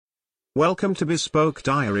Welcome to Bespoke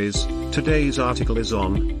Diaries. Today's article is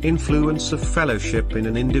on Influence of Fellowship in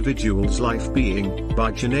an Individual's Life Being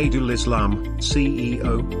by Junaidul Islam,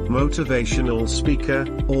 CEO, motivational speaker,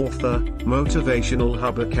 author, Motivational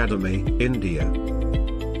Hub Academy, India.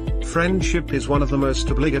 Friendship is one of the most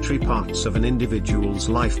obligatory parts of an individual's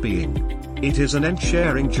life being. It is an end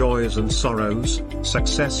sharing joys and sorrows,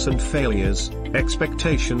 success and failures,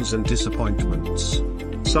 expectations and disappointments.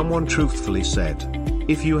 Someone truthfully said,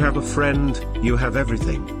 "If you have a friend, you have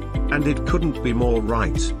everything." And it couldn't be more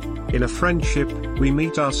right. In a friendship, we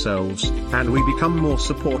meet ourselves, and we become more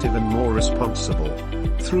supportive and more responsible.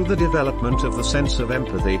 Through the development of the sense of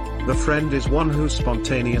empathy, the friend is one who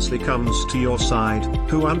spontaneously comes to your side,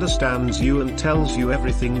 who understands you and tells you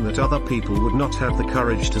everything that other people would not have the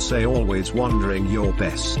courage to say, always wondering your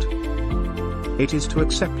best. It is to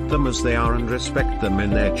accept them as they are and respect them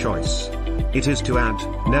in their choice. It is to add,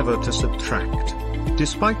 never to subtract.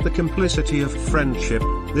 Despite the complicity of friendship,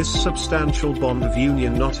 this substantial bond of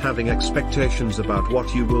union, not having expectations about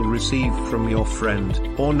what you will receive from your friend,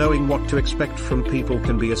 or knowing what to expect from people,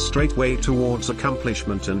 can be a straight way towards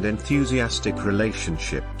accomplishment and enthusiastic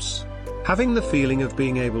relationships. Having the feeling of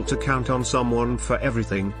being able to count on someone for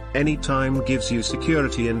everything, anytime, gives you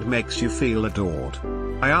security and makes you feel adored.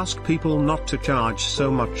 I ask people not to charge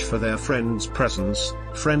so much for their friend's presence.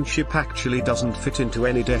 Friendship actually doesn't fit into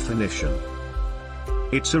any definition.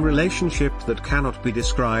 It's a relationship that cannot be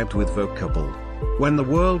described with vocable. When the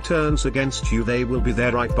world turns against you, they will be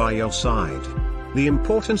there right by your side. The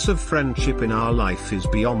importance of friendship in our life is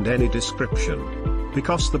beyond any description.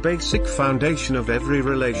 Because the basic foundation of every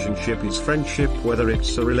relationship is friendship, whether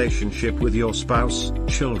it's a relationship with your spouse,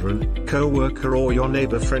 children, co-worker or your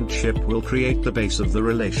neighbor. Friendship will create the base of the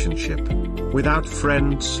relationship. Without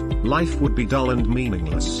friends, life would be dull and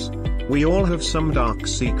meaningless. We all have some dark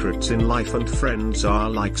secrets in life, and friends are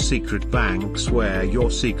like secret banks where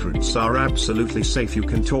your secrets are absolutely safe. You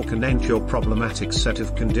can talk and end your problematic set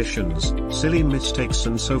of conditions, silly mistakes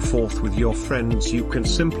and so forth with your friends. You can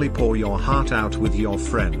simply pour your heart out with your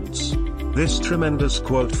friends. This tremendous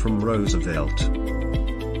quote from Roosevelt.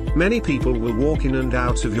 Many people will walk in and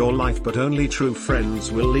out of your life, but only true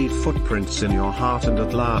friends will leave footprints in your heart. And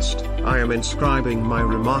at last, I am inscribing my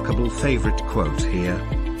remarkable favorite quote here.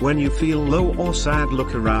 When you feel low or sad,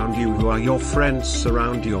 look around you. Who are your friends?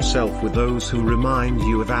 Surround yourself with those who remind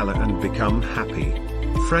you of Allah and become happy.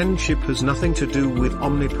 Friendship has nothing to do with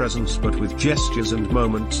omnipresence, but with gestures and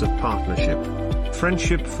moments of partnership.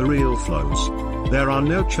 Friendship for real flows. There are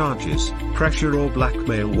no charges, pressure or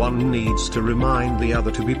blackmail. One needs to remind the other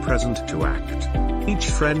to be present, to act. Each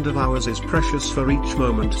friend of ours is precious for each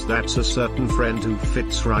moment. That's a certain friend who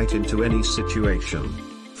fits right into any situation.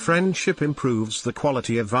 Friendship improves the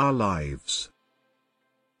quality of our lives.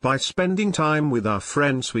 By spending time with our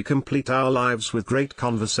friends, we complete our lives with great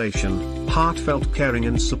conversation, heartfelt caring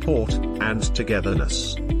and support, and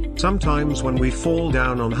togetherness. Sometimes when we fall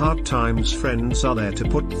down on hard times, friends are there to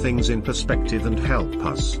put things in perspective and help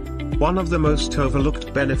us. One of the most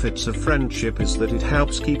overlooked benefits of friendship is that it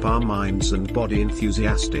helps keep our minds and body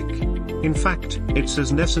enthusiastic. In fact, it's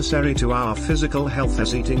as necessary to our physical health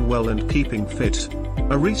as eating well and keeping fit.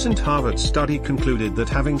 A recent Harvard study concluded that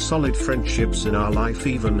having solid friendships in our life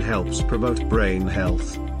even helps promote brain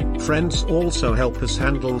health. Friends also help us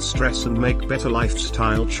handle stress and make better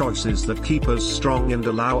lifestyle choices that keep us strong and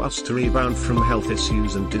allow us to rebound from health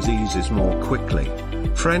issues and diseases more quickly.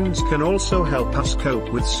 Friends can also help us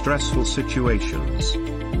cope with stressful situations.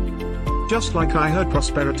 Just like I heard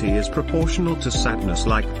prosperity is proportional to sadness,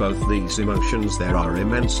 like both these emotions, there are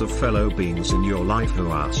immense of fellow beings in your life who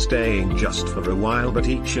are staying just for a while, but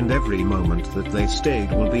each and every moment that they stayed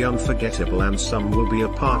will be unforgettable, and some will be a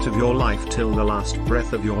part of your life till the last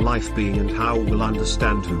breath of your life being. And how will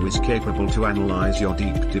understand who is capable to analyze your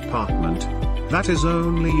deep department? That is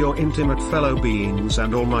only your intimate fellow beings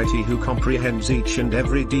and Almighty, who comprehends each and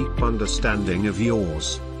every deep understanding of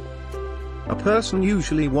yours. A person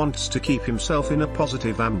usually wants to keep himself in a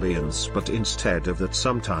positive ambience, but instead of that,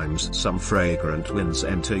 sometimes some fragrant winds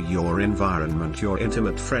enter your environment. Your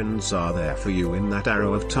intimate friends are there for you in that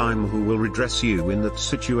arrow of time, who will redress you in that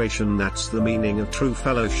situation. That's the meaning of true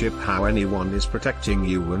fellowship, how anyone is protecting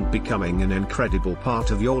you and becoming an incredible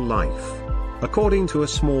part of your life. According to a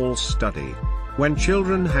small study, when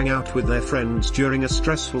children hang out with their friends during a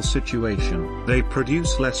stressful situation, they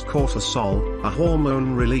produce less cortisol, a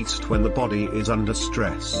hormone released when the body is under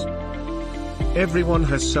stress. Everyone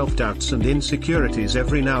has self-doubts and insecurities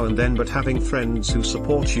every now and then, but having friends who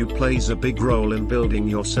support you plays a big role in building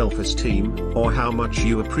your self-esteem, or how much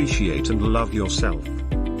you appreciate and love yourself.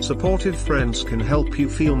 Supportive friends can help you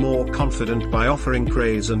feel more confident by offering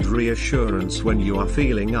praise and reassurance when you are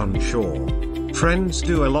feeling unsure. Friends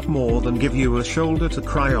do a lot more than give you a shoulder to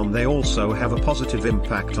cry on, they also have a positive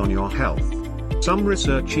impact on your health. Some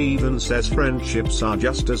research even says friendships are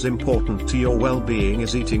just as important to your well-being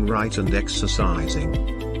as eating right and exercising.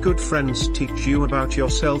 Good friends teach you about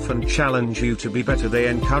yourself and challenge you to be better. They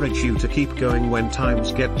encourage you to keep going when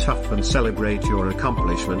times get tough and celebrate your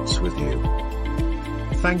accomplishments with you.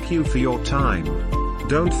 Thank you for your time.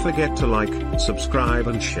 Don't forget to like, subscribe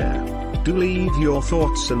and share. Do leave your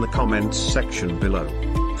thoughts in the comments section below.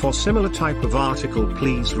 For similar type of article,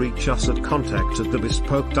 please reach us at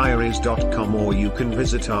contact@thebespokediaries.com, or you can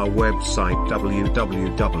visit our website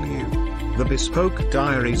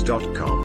www.thebespokediaries.com.